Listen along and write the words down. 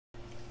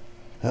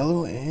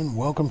Hello and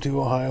welcome to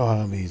Ohio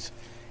Hobbies.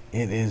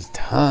 It is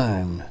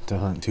time to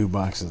hunt 2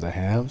 boxes of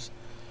halves.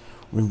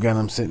 We've got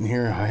them sitting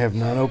here. I have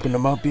not opened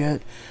them up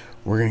yet.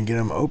 We're going to get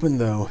them open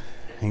though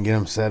and get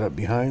them set up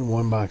behind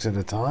 1 box at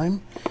a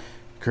time,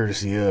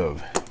 courtesy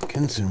of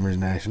Consumers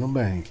National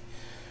Bank.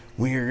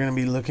 We are going to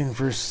be looking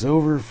for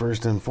silver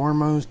first and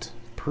foremost,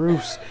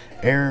 proofs,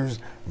 errors,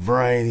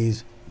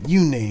 varieties,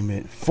 you name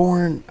it.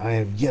 Foreign, I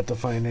have yet to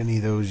find any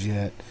of those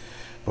yet.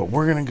 But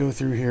we're going to go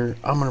through here.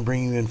 I'm going to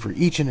bring you in for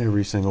each and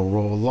every single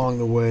roll along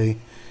the way,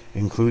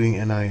 including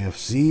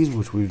NIFCs,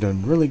 which we've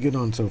done really good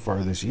on so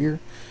far this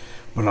year.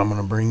 But I'm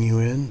going to bring you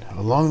in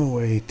along the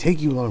way, take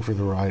you along for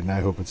the ride, and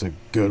I hope it's a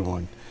good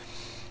one.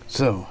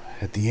 So,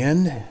 at the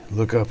end,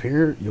 look up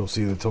here. You'll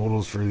see the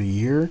totals for the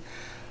year.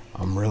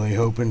 I'm really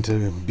hoping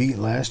to beat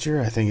last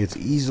year. I think it's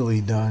easily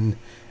done,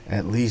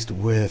 at least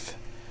with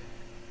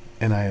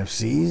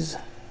NIFCs.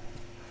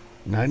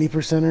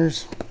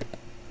 90%ers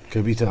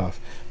could be tough,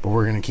 but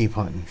we're going to keep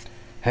hunting.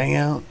 Hang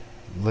out.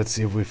 Let's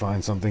see if we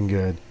find something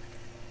good.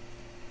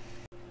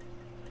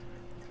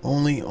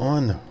 Only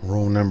on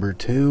roll number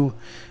 2,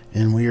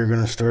 and we are going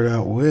to start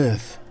out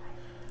with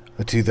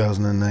a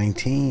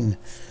 2019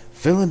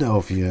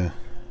 Philadelphia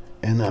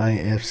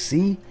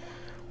NIFC,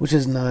 which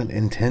is not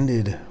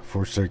intended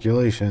for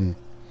circulation.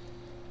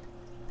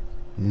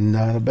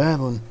 Not a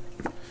bad one.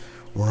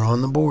 We're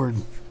on the board.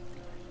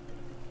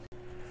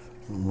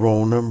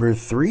 Roll number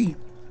 3.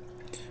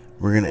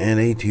 We're going to add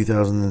a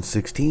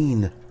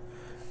 2016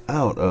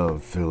 out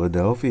of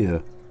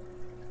Philadelphia.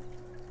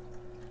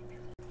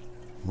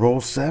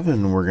 Roll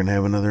 7, we're going to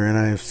have another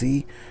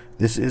NIFC.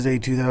 This is a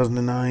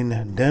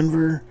 2009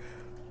 Denver.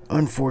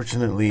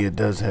 Unfortunately, it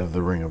does have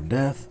the Ring of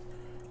Death,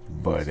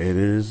 but it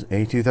is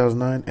a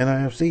 2009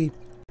 NIFC.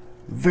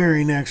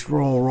 Very next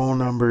roll, roll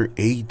number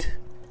 8,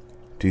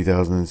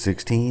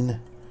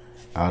 2016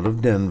 out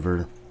of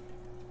Denver.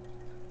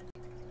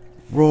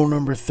 Roll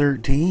number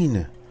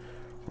 13.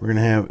 We're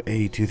going to have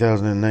a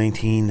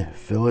 2019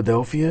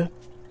 Philadelphia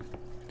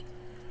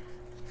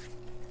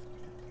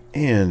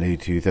and a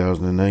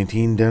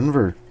 2019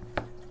 Denver.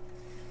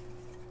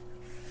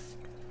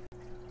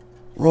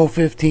 Roll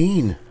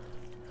 15.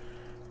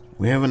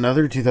 We have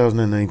another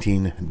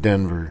 2019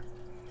 Denver.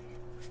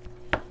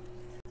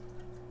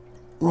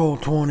 Roll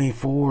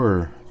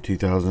 24.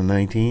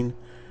 2019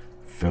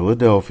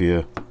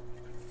 Philadelphia.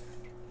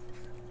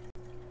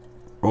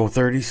 Roll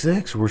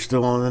 36. We're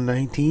still on the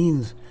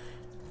 19s.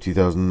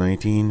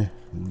 2019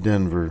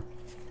 Denver.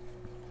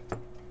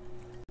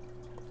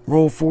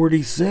 Roll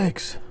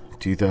 46,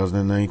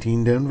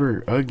 2019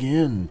 Denver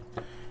again,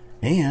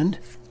 and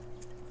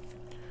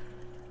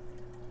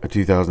a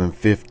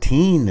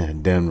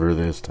 2015 Denver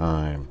this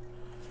time.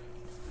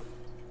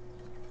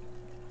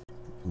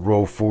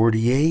 Roll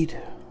 48,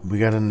 we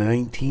got a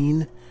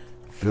 19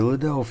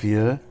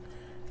 Philadelphia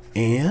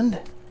and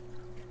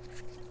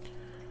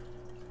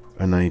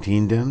a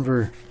 19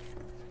 Denver.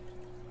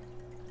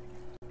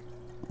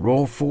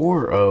 Roll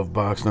 4 of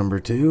box number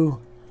 2,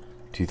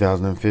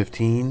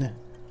 2015,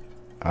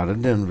 out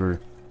of Denver.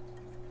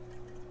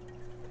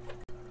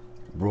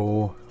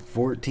 Roll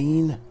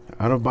 14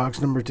 out of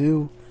box number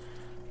 2,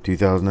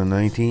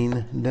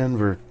 2019,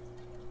 Denver.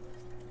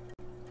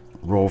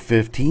 Roll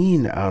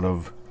 15 out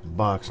of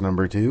box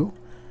number 2,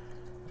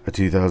 a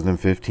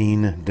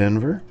 2015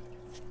 Denver.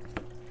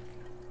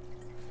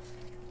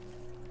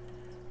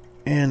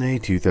 And a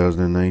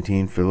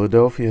 2019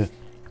 Philadelphia.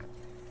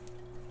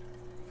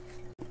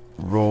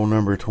 Roll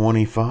number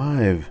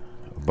 25,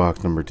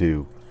 box number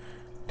 2,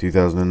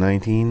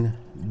 2019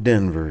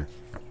 Denver.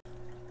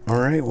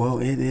 Alright, well,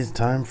 it is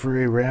time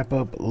for a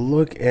wrap-up.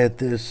 Look at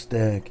this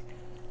stack.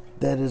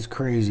 That is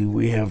crazy.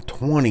 We have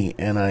 20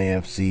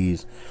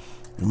 NIFCs.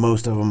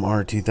 Most of them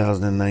are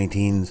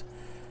 2019s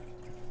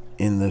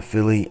in the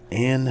Philly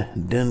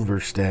and Denver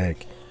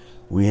stack.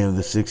 We have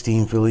the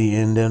 16 Philly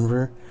and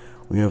Denver.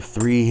 We have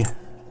 3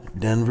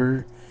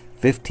 Denver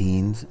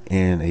 15s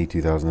and a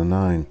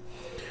 2009.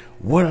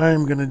 What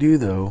I'm going to do,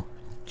 though,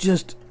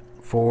 just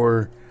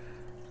for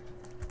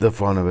the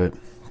fun of it,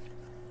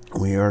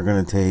 we are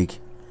going to take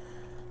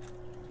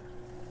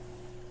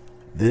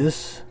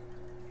this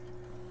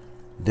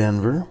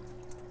Denver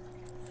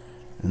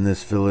and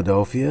this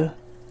Philadelphia.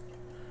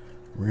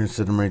 We're going to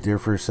set them right there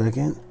for a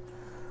second.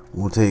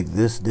 We'll take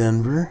this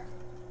Denver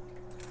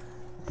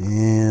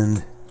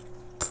and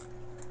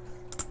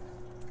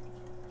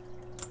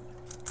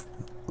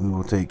we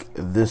will take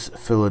this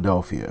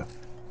Philadelphia.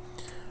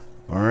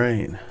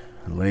 Alright,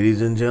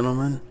 ladies and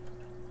gentlemen,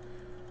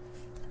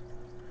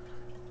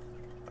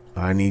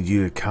 I need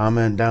you to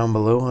comment down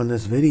below on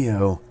this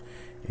video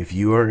if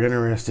you are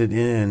interested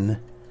in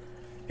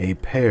a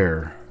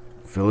pair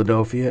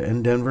Philadelphia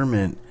and Denver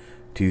Mint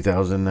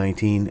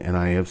 2019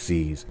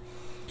 NIFCs.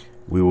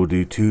 We will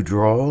do 2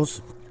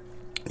 draws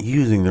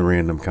using the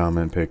random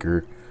comment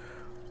picker.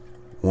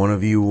 One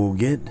of you will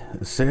get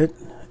a set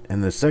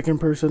and the second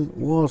person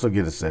will also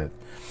get a set.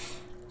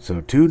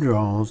 So 2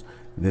 draws.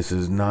 This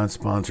is not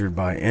sponsored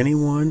by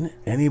anyone,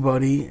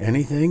 anybody,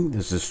 anything.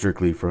 This is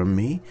strictly from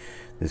me.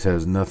 This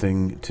has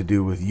nothing to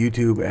do with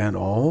YouTube at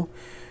all.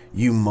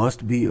 You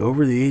must be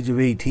over the age of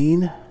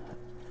 18,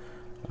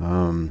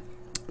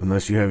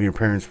 unless you have your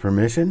parents'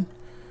 permission.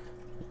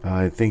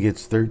 I think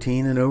it's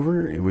 13 and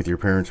over with your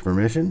parents'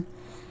 permission.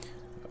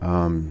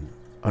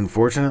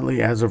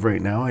 Unfortunately, as of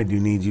right now, I do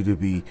need you to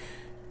be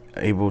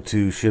able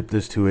to ship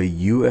this to a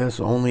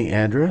U.S. only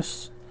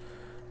address.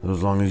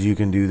 As long as you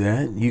can do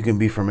that, you can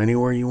be from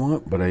anywhere you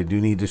want, but I do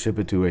need to ship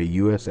it to a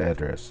U.S.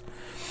 address.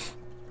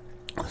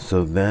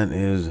 So that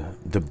is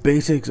the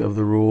basics of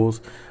the rules.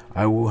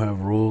 I will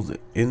have rules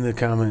in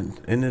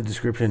the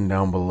description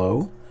down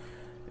below,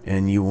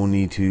 and you will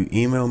need to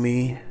email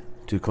me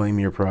to claim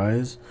your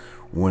prize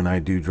when I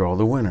do draw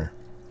the winner.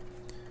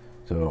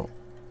 So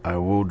I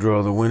will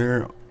draw the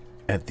winner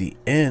at the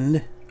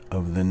end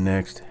of the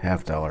next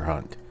 $50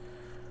 hunt.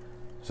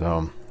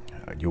 So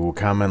you will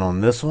comment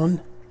on this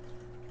one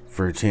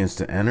for a chance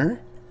to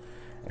enter,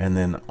 and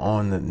then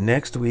on the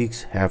next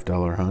week's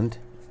 $50 hunt,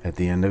 at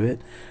the end of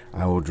it,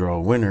 I will draw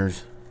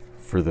winners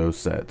for those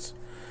sets.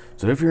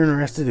 So if you're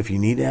interested, if you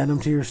need to add them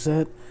to your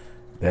set,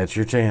 that's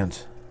your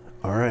chance.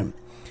 Alright,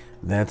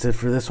 that's it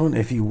for this one.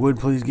 If you would,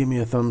 please give me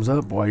a thumbs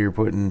up while you're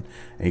putting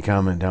a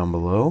comment down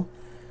below.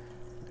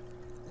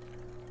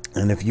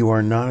 And if you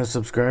are not a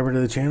subscriber to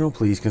the channel,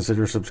 please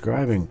consider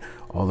subscribing.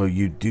 Although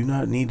you do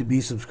not need to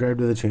be subscribed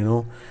to the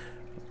channel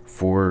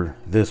for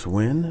this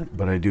win,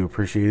 but I do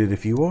appreciate it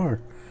if you are.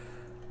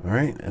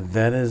 Alright,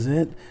 that is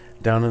it.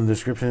 Down in the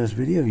description of this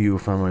video, you will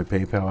find my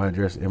PayPal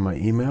address and my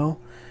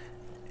email.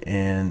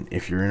 And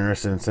if you're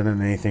interested in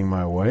sending anything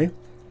my way,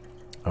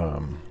 I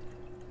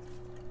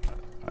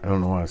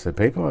don't know why I said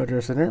PayPal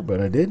address in there,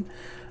 but I did.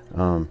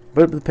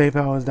 But the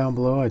PayPal is down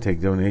below. I take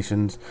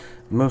donations,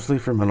 mostly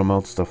for mental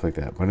health, stuff like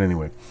that. But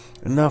anyway,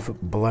 enough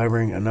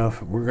blabbering,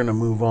 enough. We're going to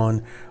move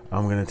on.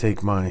 I'm going to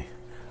take my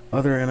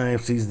other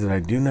NIFCs that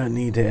I do not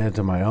need to add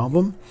to my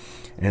album,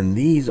 and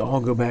these all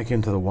go back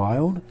into the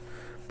wild.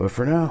 But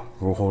for now,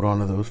 we'll hold on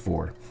to those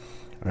 4.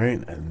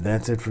 Alright,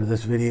 that's it for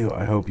this video.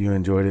 I hope you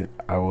enjoyed it.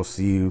 I will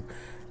see you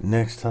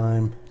next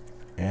time.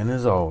 And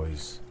as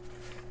always,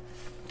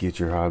 get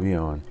your hobby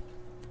on.